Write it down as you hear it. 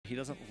he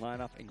doesn't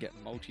line up and get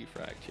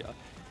multi-fragged here.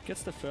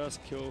 Gets the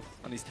first kill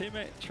on his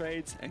teammate,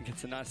 trades, and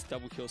gets a nice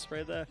double kill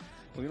spray there.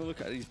 We're going to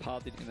look at his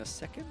path in a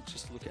second,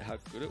 just to look at how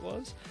good it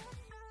was.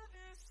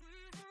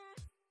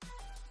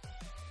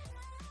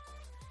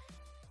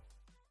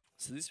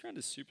 So this round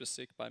is super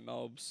sick by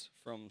Malbs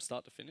from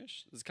start to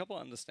finish. There's a couple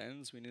of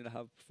understandings we need to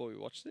have before we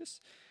watch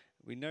this.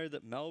 We know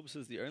that Malbs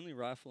is the only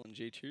rifle in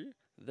G2,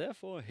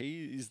 therefore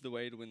he is the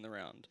way to win the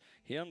round.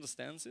 He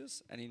understands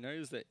this, and he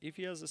knows that if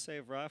he has a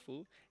save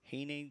rifle,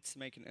 he needs to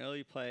make an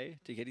early play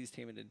to get his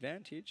team an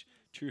advantage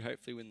to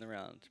hopefully win the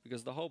round.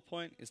 Because the whole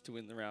point is to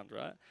win the round,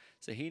 right?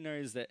 So he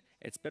knows that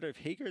it's better if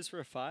he goes for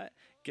a fight,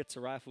 gets a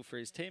rifle for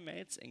his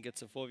teammates, and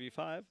gets a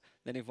 4v5,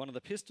 than if one of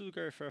the pistols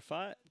go for a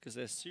fight, because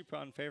they're super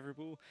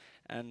unfavorable,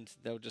 and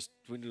they'll just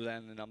dwindle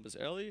down the numbers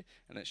early,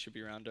 and it should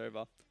be round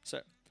over. So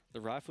the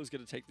rifle's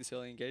going to take this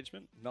early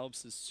engagement.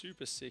 Malbs is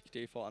super sick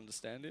default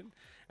understanding,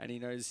 and he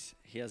knows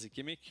he has a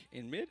gimmick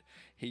in mid.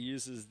 He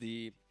uses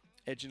the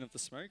edging of the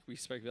smoke. We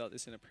spoke about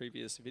this in a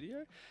previous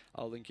video.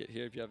 I'll link it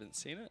here if you haven't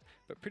seen it.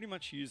 But pretty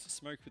much use the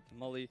smoke with the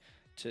molly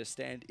to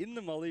stand in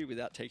the molly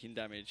without taking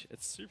damage.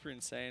 It's super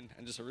insane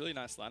and just a really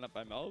nice lineup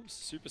by Malbs.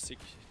 Super sick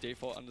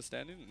default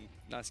understanding and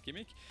nice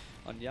gimmick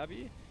on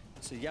Yabi.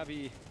 So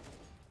Yabi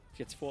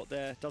gets fought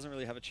there, doesn't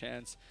really have a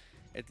chance.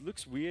 It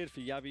looks weird for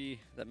Yabi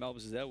that Malbs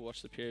is there. We'll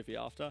watch the POV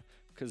after,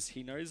 because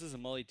he knows there's a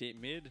molly deep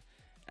mid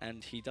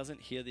and he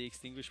doesn't hear the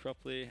extinguish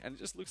properly, and it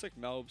just looks like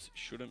Malbs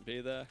shouldn't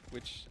be there,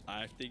 which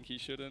I think he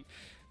shouldn't,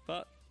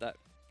 but that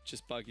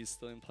just bug is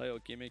still in play, or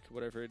gimmick,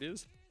 whatever it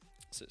is.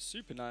 So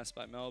super nice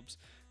by Malbs.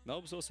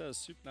 Malbs also has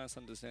super nice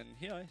understanding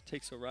here. He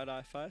takes all right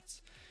eye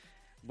fights.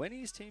 When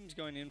his team's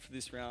going in for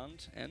this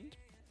round, and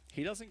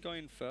he doesn't go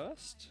in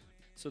first,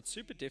 so it's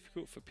super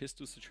difficult for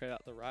pistols to trade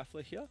out the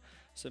rifler here.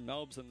 So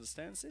Malbs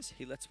understands this.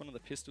 He lets one of the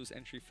pistols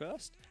entry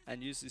first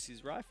and uses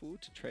his rifle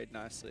to trade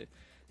nicely.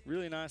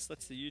 Really nice,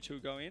 lets the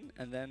U2 go in,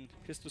 and then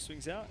pistol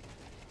swings out,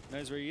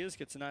 knows where he is,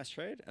 gets a nice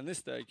trade, and this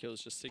third kill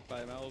is just sick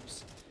by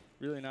Malbs.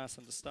 Really nice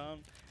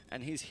understand.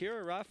 And his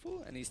hero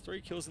rifle and his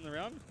 3 kills in the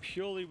round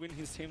purely win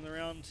his team the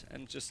round,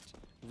 and just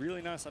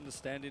really nice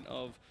understanding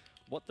of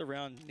what the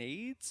round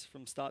needs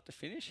from start to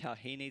finish, how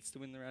he needs to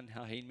win the round,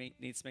 how he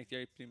needs to make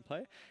the opening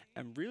play,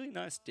 and really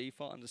nice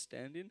default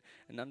understanding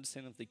and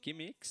understanding of the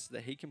gimmicks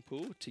that he can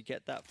pull to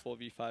get that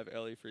 4v5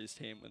 early for his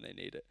team when they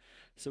need it.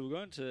 So we'll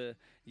go into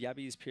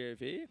Yabi's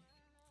POV,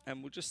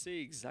 and we'll just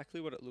see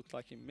exactly what it looked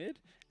like in mid,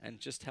 and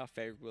just how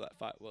favourable that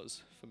fight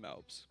was for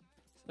Malbs.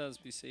 So as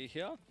we see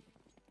here,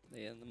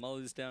 the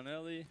molly's down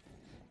early,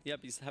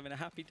 Yabi's having a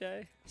happy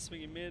day,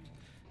 swinging mid,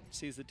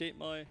 sees the deep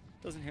molly,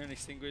 doesn't hear an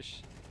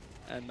extinguish,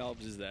 and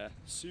Malbs is there.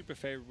 Super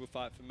favourable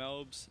fight for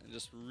Malbs, and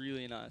just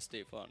really nice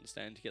default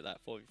understanding to get that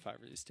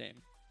 4v5 with his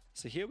team.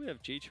 So here we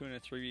have G2 in a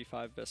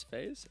 3v5 versus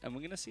FaZe, and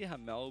we're going to see how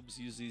Malbs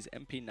uses his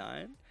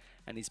MP9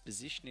 and his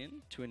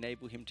positioning to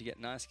enable him to get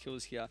nice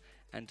kills here,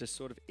 and to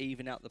sort of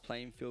even out the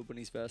playing field when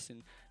he's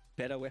versing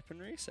better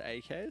weaponry, so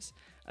AKs,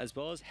 as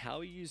well as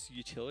how he uses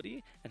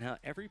utility, and how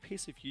every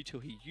piece of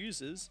util he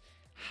uses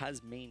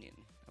has meaning,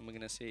 and we're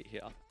going to see it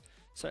here.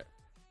 So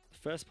the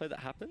first play that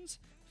happens,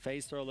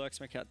 FaZe throw a lurk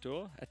smoke out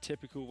door, a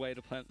typical way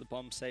to plant the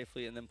bomb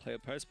safely and then play a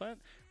post plant.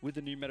 With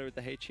the new meta with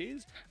the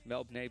HEs,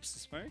 Malb nabs the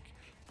smoke,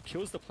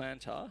 kills the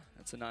planter.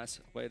 That's a nice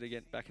way to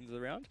get back into the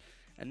round.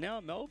 And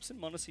now Malbs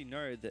and m0NESY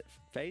know that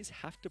FaZe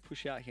have to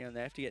push out here, and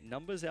they have to get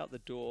numbers out the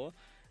door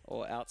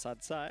or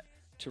outside sight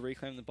to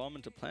reclaim the bomb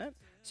and to plant.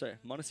 So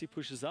m0NESY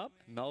pushes up,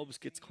 Malbs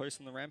gets close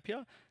on the ramp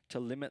here to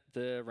limit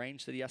the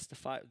range that he has to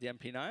fight with the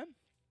MP9.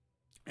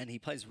 And he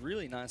plays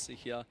really nicely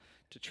here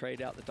to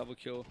trade out the double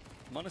kill.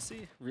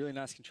 m0NESY, really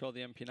nice control of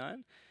the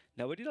MP9.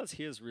 Now what he does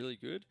here is really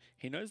good.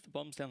 He knows the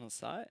bomb's down on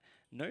site,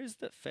 knows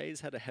that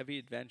FaZe had a heavy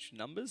advantage in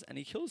numbers, and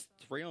he kills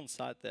 3 on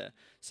site there.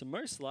 So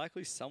most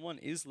likely someone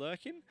is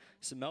lurking.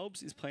 So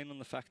Malbs is playing on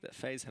the fact that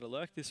FaZe had a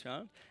lurk this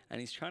round,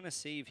 and he's trying to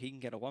see if he can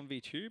get a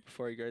 1v2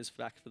 before he goes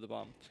back for the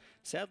bomb.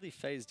 Sadly,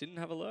 FaZe didn't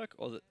have a lurk,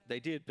 or they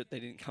did, but they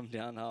didn't come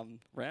down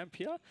ramp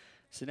here.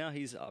 So now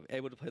he's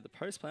able to play the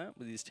post plant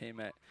with his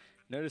teammate.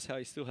 Notice how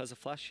he still has a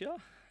flash here,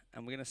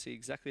 and we're going to see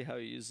exactly how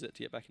he uses it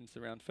to get back into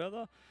the round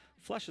further.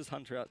 Flashes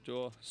Hunter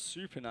outdoor,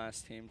 super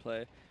nice team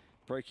play.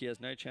 Brokey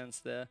has no chance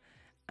there,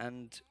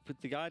 and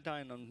with the guy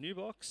dying on new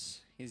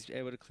box, he's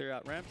able to clear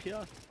out ramp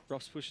here.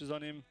 Ross pushes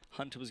on him,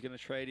 Hunter was going to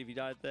trade if he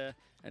died there,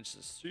 and just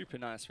a super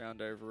nice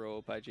round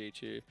overall by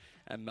G2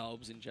 and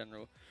Malbs in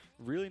general.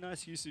 Really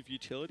nice use of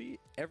utility.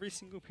 Every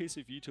single piece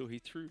of util he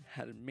threw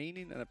had a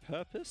meaning and a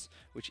purpose,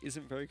 which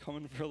isn't very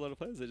common for a lot of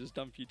players. They just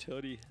dump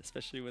utility,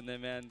 especially when they're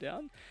man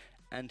down.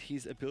 And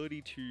his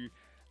ability to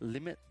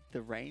limit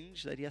the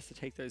range that he has to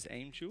take those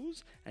aim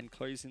duels and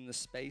close in the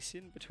space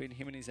in between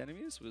him and his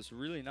enemies was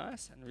really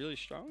nice and really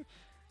strong.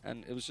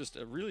 And it was just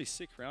a really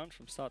sick round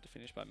from start to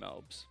finish by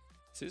Malbs.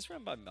 So this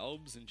round by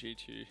Malbs in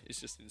G2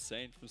 is just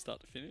insane from start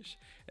to finish.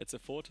 It's a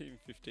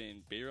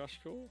 14-15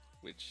 B-rush call,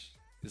 which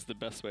is the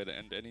best way to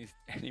end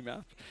any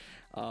map.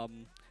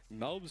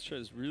 Malbs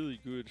shows really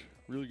good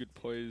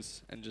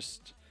poise and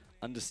just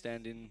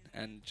understanding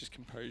and just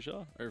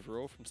composure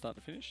overall from start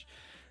to finish.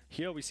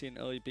 Here we see an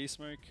early B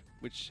smoke,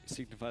 which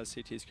signifies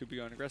CTs could be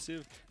going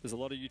aggressive. There's a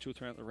lot of util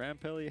throughout the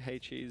ramp early,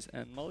 HEs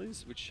and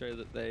mollies, which show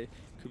that they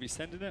could be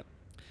sending it.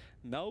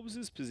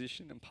 Malbs'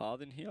 position and path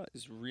in here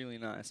is really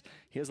nice.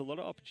 He has a lot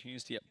of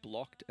opportunities to get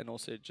blocked and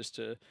also just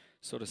to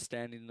sort of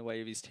stand in the way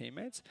of his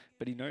teammates,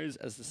 but he knows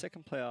as the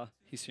second player,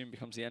 he soon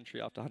becomes the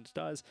entry after Hunter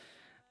dies.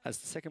 As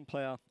the second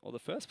player, or the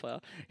first player,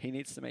 he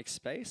needs to make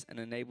space and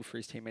enable for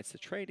his teammates to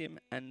trade him,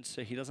 and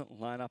so he doesn't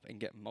line up and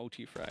get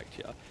multi-fragged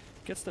here.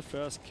 Gets the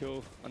first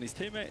kill on his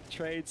teammate,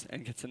 trades,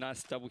 and gets a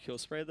nice double kill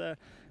spray there.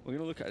 We're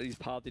going to look at his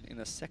path in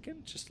a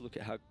second, just to look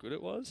at how good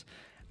it was.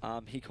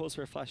 He calls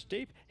for a flash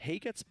deep. He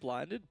gets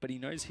blinded, but he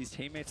knows his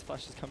teammate's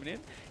flash is coming in.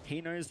 He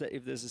knows that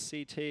if there's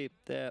a CT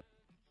there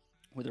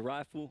with a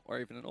rifle or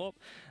even an AWP,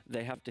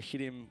 they have to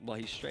hit him while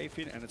he's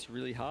strafing, and it's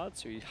really hard,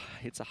 so he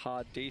hits a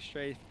hard D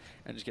strafe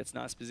and just gets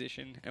nice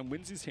position and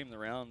wins his team the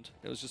round.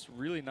 It was just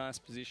really nice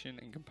position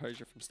and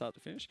composure from start to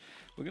finish.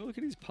 We're going to look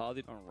at his path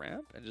in on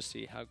ramp and just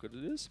see how good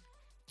it is.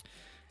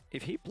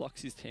 If he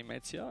blocks his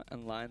teammates here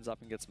and lines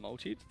up and gets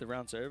multied, the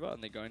round's over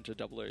and they go into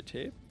double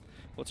OT.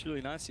 What's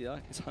really nice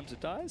here is Hunter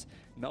dies,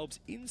 Malbs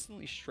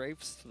instantly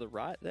strafes to the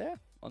right there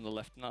on the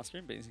left and last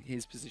screen, but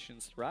his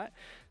position's to the right,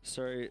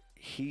 so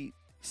he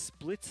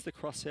splits the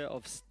crosshair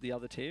of the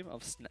other team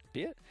of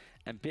Bit,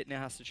 and Bit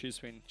now has to choose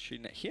between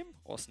shooting at him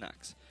or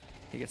Snacks.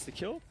 He gets the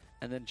kill,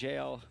 and then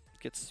JL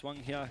gets swung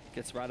here,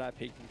 gets right eye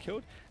peeked and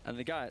killed, and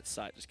the guy at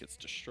site just gets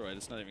destroyed.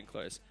 It's not even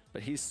close.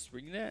 But his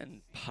swing there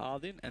and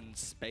pathing and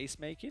space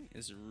making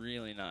is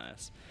really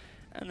nice.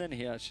 And then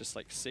here it's just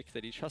like sick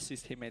that he trusts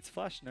his teammate's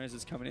flash, knows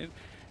it's coming in.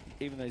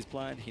 Even though he's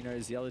blind, he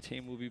knows the other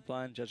team will be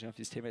blind, judging off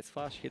his teammate's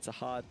flash, hits a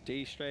hard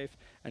D strafe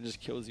and just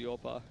kills the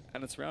AWPer.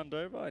 And it's round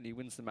over and he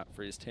wins the map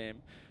for his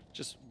team.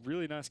 Just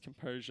really nice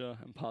composure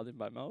and pathing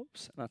by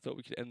Malbs. And I thought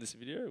we could end this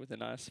video with a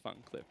nice fun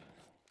clip.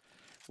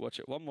 Watch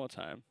it one more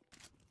time.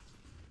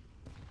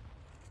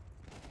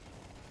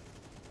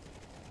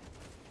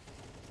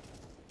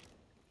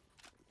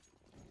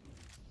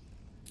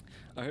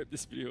 I hope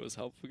this video was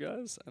helpful,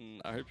 guys,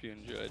 and I hope you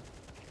enjoyed.